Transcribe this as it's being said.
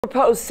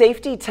Proposed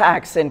safety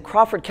tax in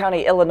Crawford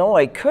County,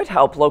 Illinois could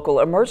help local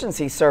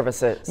emergency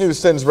services.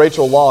 News 10's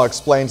Rachel Law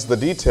explains the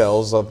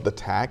details of the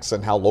tax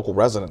and how local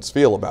residents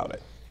feel about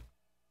it.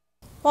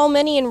 While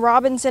many in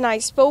Robinson I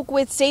spoke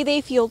with say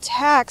they feel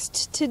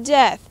taxed to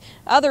death,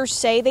 others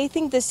say they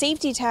think the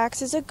safety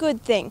tax is a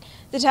good thing.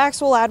 The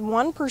tax will add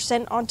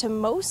 1% onto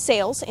most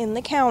sales in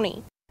the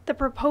county. The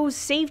proposed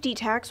safety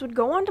tax would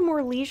go on to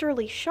more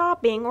leisurely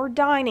shopping or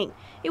dining.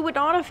 It would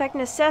not affect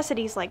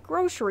necessities like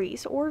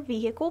groceries or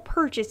vehicle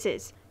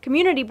purchases.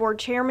 Community Board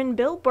Chairman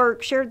Bill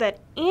Burke shared that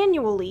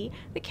annually,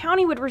 the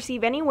county would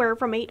receive anywhere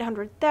from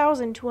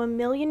 $800,000 to $1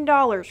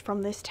 million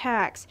from this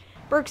tax.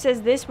 Burke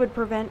says this would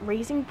prevent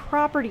raising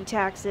property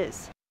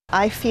taxes.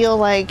 I feel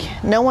like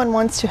no one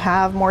wants to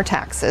have more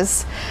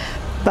taxes,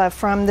 but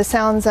from the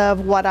sounds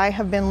of what I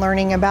have been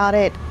learning about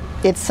it,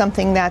 it's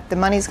something that the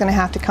money's going to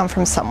have to come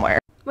from somewhere.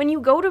 When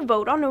you go to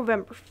vote on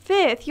November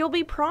 5th, you'll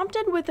be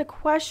prompted with a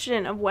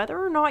question of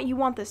whether or not you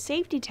want the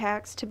safety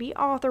tax to be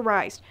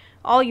authorized.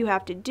 All you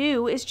have to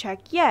do is check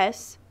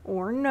yes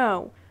or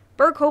no.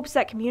 Burke hopes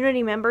that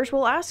community members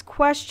will ask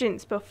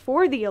questions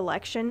before the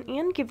election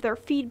and give their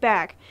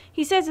feedback.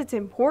 He says it's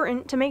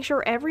important to make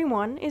sure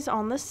everyone is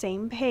on the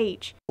same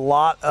page. A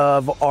lot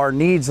of our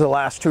needs the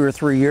last 2 or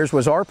 3 years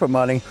was ARPA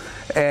money,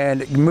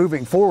 and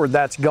moving forward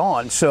that's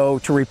gone. So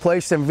to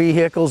replace them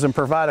vehicles and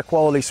provide a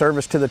quality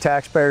service to the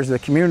taxpayers of the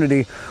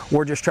community,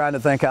 we're just trying to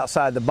think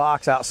outside the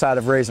box, outside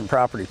of raising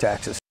property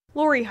taxes.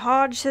 Lori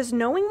Hodge says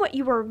knowing what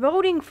you are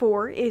voting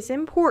for is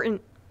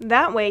important.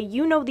 That way,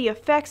 you know the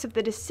effects of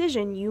the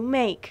decision you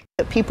make.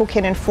 People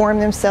can inform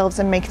themselves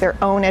and make their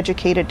own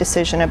educated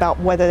decision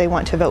about whether they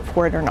want to vote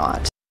for it or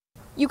not.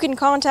 You can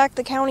contact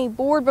the county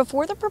board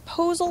before the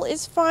proposal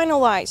is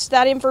finalized.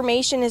 That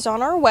information is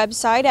on our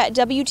website at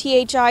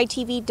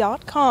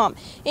WTHI-TV.com.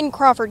 In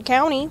Crawford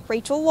County,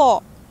 Rachel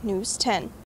Law, News 10.